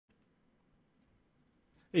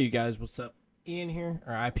Hey you guys, what's up? Ian here,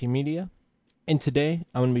 or IP Media, and today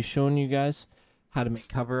I'm going to be showing you guys how to make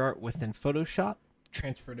cover art within Photoshop,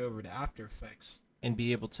 transfer it over to After Effects, and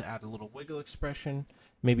be able to add a little wiggle expression,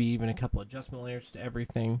 maybe even a couple adjustment layers to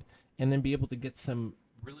everything, and then be able to get some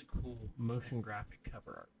really cool motion graphic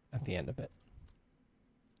cover art at the end of it.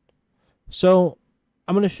 So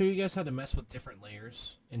I'm going to show you guys how to mess with different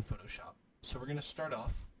layers in Photoshop. So we're going to start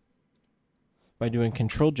off by doing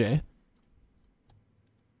Control J,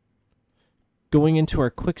 going into our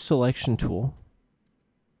quick selection tool,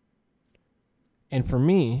 and for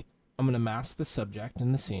me, I'm going to mask the subject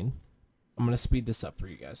in the scene. I'm going to speed this up for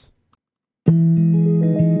you guys.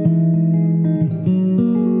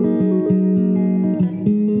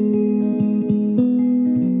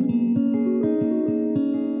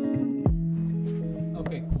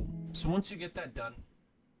 Okay, cool. So once you get that done,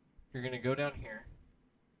 you're going to go down here.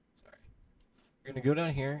 You're going to go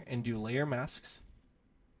down here and do layer masks.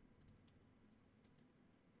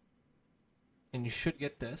 And you should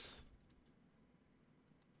get this.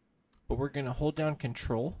 But we're going to hold down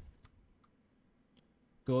Control,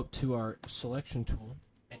 go up to our selection tool,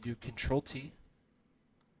 and do Control T.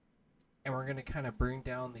 And we're going to kind of bring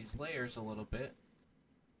down these layers a little bit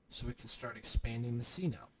so we can start expanding the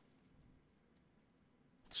scene out.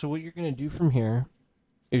 So what you're going to do from here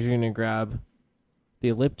is you're going to grab the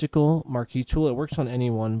elliptical marquee tool. It works on any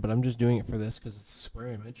one, but I'm just doing it for this because it's a square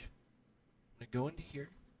image. I'm going to go into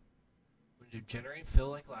here. I'm going to do generate fill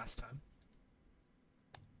like last time.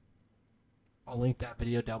 I'll link that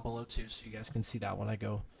video down below too so you guys can see that when I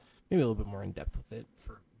go maybe a little bit more in depth with it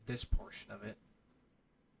for this portion of it.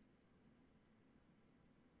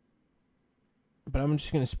 But I'm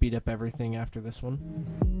just going to speed up everything after this one.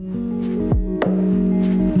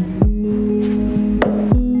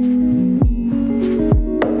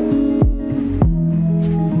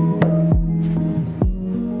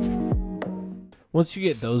 Once you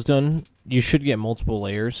get those done, you should get multiple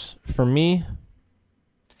layers. For me,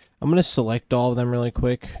 I'm going to select all of them really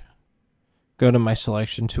quick, go to my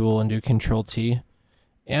selection tool and do Control T.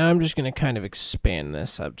 And I'm just going to kind of expand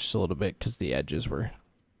this up just a little bit because the edges were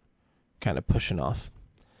kind of pushing off.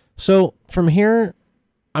 So from here,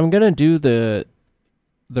 I'm going to do the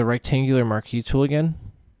rectangular marquee tool again.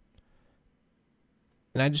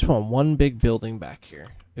 And I just want one big building back here.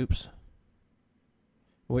 Oops.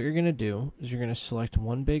 What you're going to do is you're going to select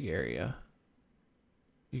one big area.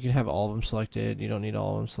 You can have all of them selected. You don't need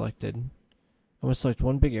all of them selected. I'm going to select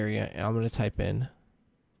one big area, and I'm going to type in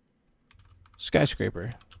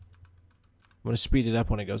skyscraper. I'm going to speed it up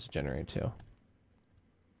when it goes to generate too.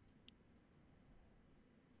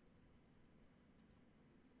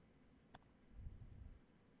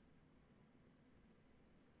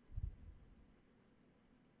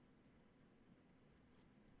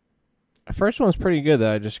 The first one's pretty good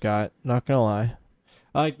that I just got, not going to lie.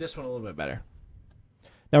 I like this one a little bit better.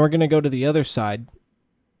 Now we're going to go to the other side,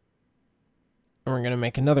 and we're going to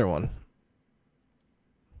make another one.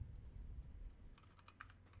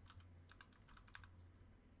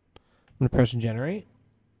 I'm going to press generate.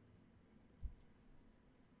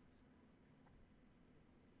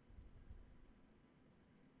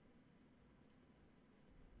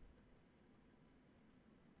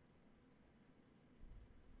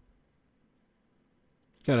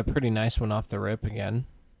 Got a pretty nice one off the rip again.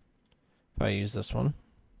 If I use this one,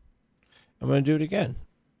 I'm going to do it again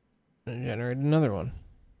and generate another one.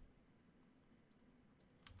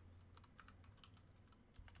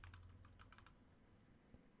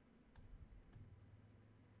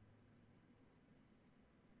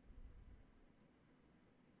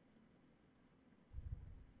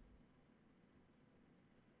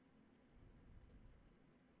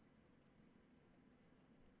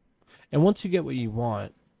 And once you get what you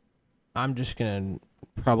want, I'm just going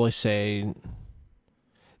to probably say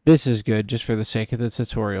this is good just for the sake of the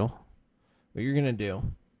tutorial. What you're going to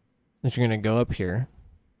do is you're going to go up here.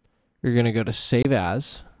 You're going to go to Save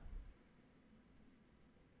As.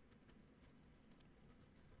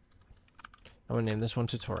 I'm going to name this one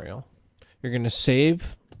Tutorial. You're going to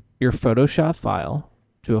save your Photoshop file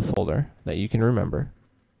to a folder that you can remember.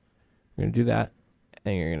 You're going to do that,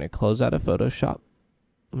 and you're going to close out of Photoshop.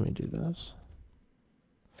 Let me do this.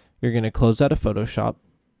 You're going to close out of Photoshop.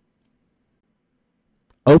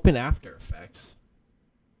 Open After Effects.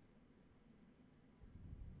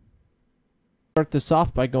 Start this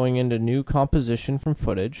off by going into New Composition from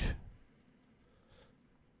Footage.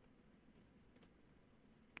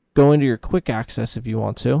 Go into your Quick Access if you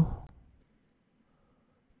want to.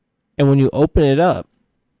 And when you open it up,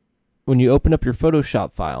 when you open up your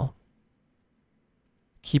Photoshop file,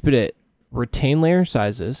 keep it at retain layer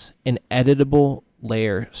sizes and editable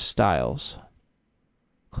layer styles.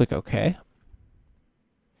 Click OK.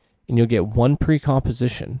 And you'll get one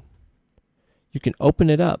pre-composition. You can open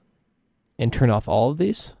it up and turn off all of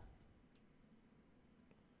these.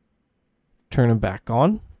 Turn them back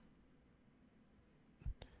on.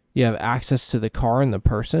 You have access to the car and the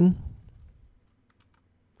person.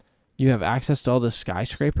 You have access to all the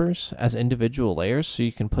skyscrapers as individual layers so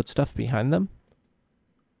you can put stuff behind them.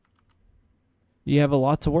 You have a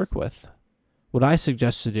lot to work with. What I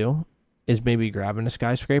suggest to do is maybe grabbing a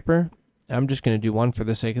skyscraper. I'm just going to do one for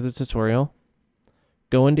the sake of the tutorial.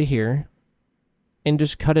 Go into here and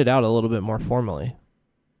just cut it out a little bit more formally.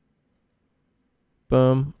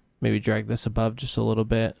 Boom. Maybe drag this above just a little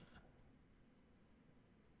bit.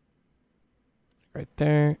 Right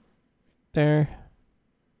there. There.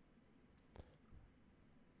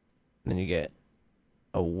 And then you get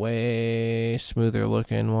a way smoother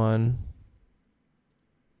looking one.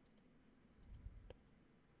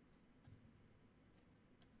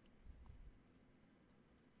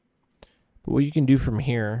 But what you can do from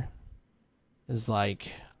here is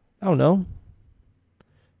like, I don't know,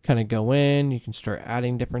 kind of go in, you can start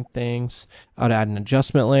adding different things. I would add an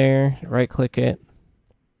adjustment layer, right click it.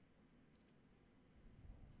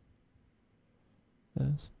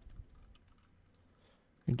 This.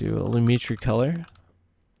 You do a Lumetri color.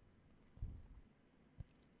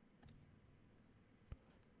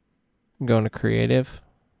 Go into creative.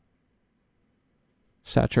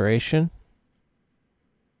 Saturation.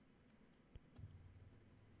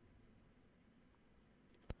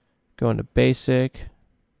 Go into basic.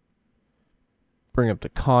 Bring up the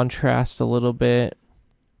contrast a little bit.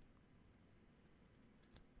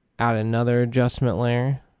 Add another adjustment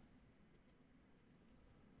layer.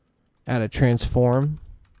 Add a transform.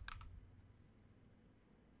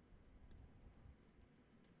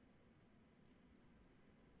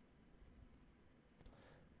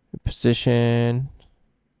 Position.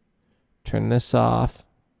 Turn this off.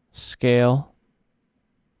 Scale.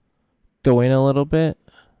 Go in a little bit.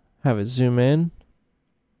 Have it zoom in.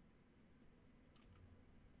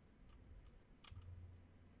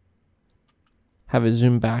 Have it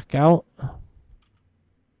zoom back out.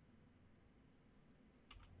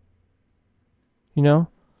 You know?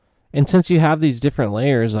 And since you have these different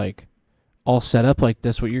layers like all set up like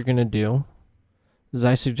this, what you're going to do is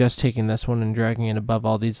I suggest taking this one and dragging it above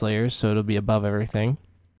all these layers so it'll be above everything.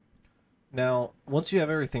 Now, once you have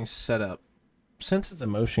everything set up, since it's a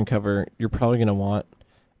motion cover, you're probably going to want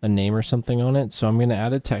a name or something on it. So I'm going to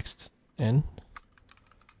add a text in.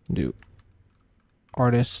 Do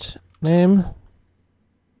artist name. I'm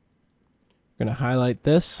going to highlight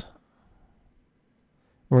this.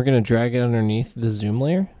 We're going to drag it underneath the zoom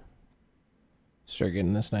layer. Start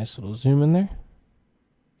getting this nice little zoom in there.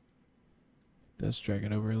 Let's drag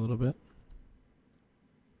it over a little bit.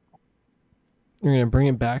 We're going to bring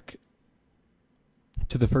it back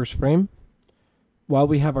to the first frame. While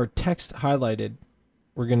we have our text highlighted,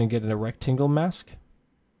 we're going to get a rectangle mask.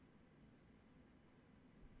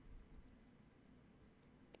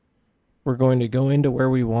 We're going to go into where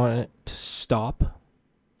we want it to stop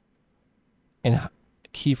and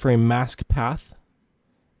keyframe mask path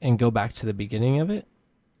and go back to the beginning of it.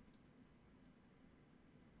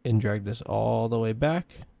 And drag this all the way back.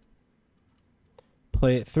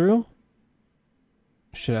 Play it through.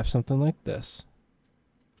 Should have something like this.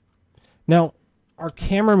 Now, our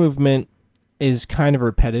camera movement is kind of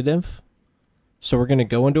repetitive. So we're going to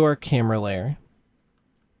go into our camera layer,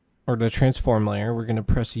 or the transform layer. We're going to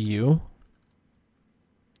press U.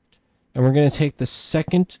 And we're going to take the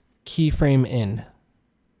second keyframe in.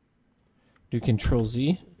 Do Control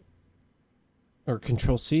Z or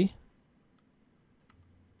Control C.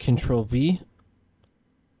 Control V,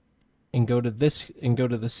 and go to this and go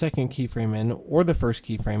to the second keyframe in, or the first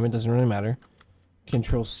keyframe, it doesn't really matter.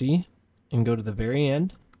 Control C and go to the very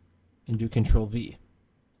end and do Control V.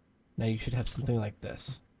 Now you should have something like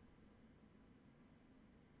this.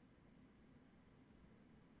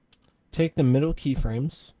 Take the middle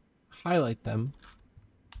keyframes, highlight them,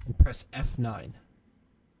 and press F9.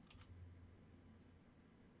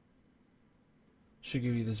 Should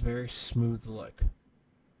give you this very smooth look.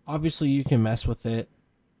 Obviously, you can mess with it.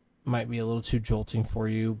 Might be a little too jolting for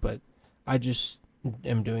you, but I just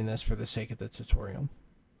am doing this for the sake of the tutorial.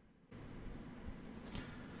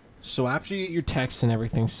 So after you get your text and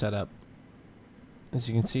everything set up, as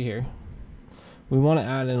you can see here, we want to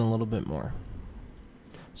add in a little bit more.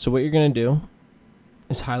 So what you're going to do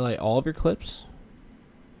is highlight all of your clips,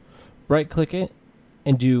 right-click it,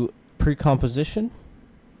 and do pre-composition.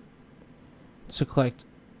 Select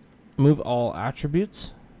Move All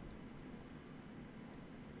Attributes.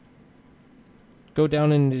 go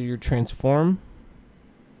down into your transform,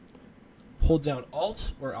 hold down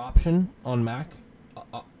Alt or Option on Mac,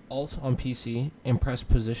 Alt on PC, and press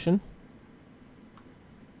position.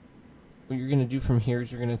 What you're going to do from here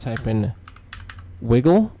is you're going to type in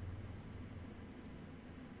wiggle,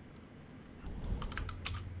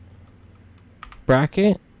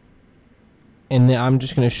 bracket, and then I'm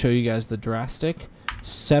just going to show you guys the drastic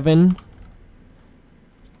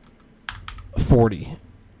 740.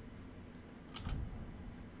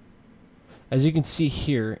 As you can see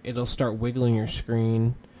here, it'll start wiggling your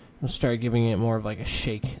screen. It'll start giving it more of like a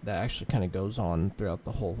shake that actually kind of goes on throughout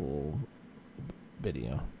the whole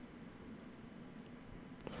video.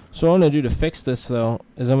 So what I'm going to do to fix this though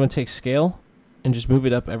is I'm going to take scale and just move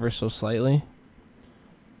it up ever so slightly.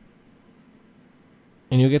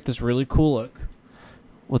 And you'll get this really cool look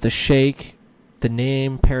with a shake, the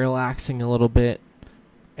name parallaxing a little bit,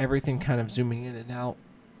 everything kind of zooming in and out.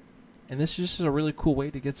 And this is just a really cool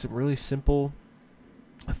way to get some really simple,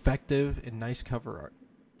 effective, and nice cover art.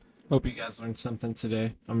 Hope you guys learned something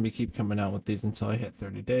today. I'm going to keep coming out with these until I hit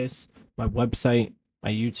 30 days. My website,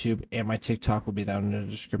 my YouTube, and my TikTok will be down in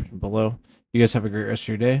the description below. You guys have a great rest of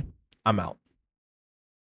your day. I'm out.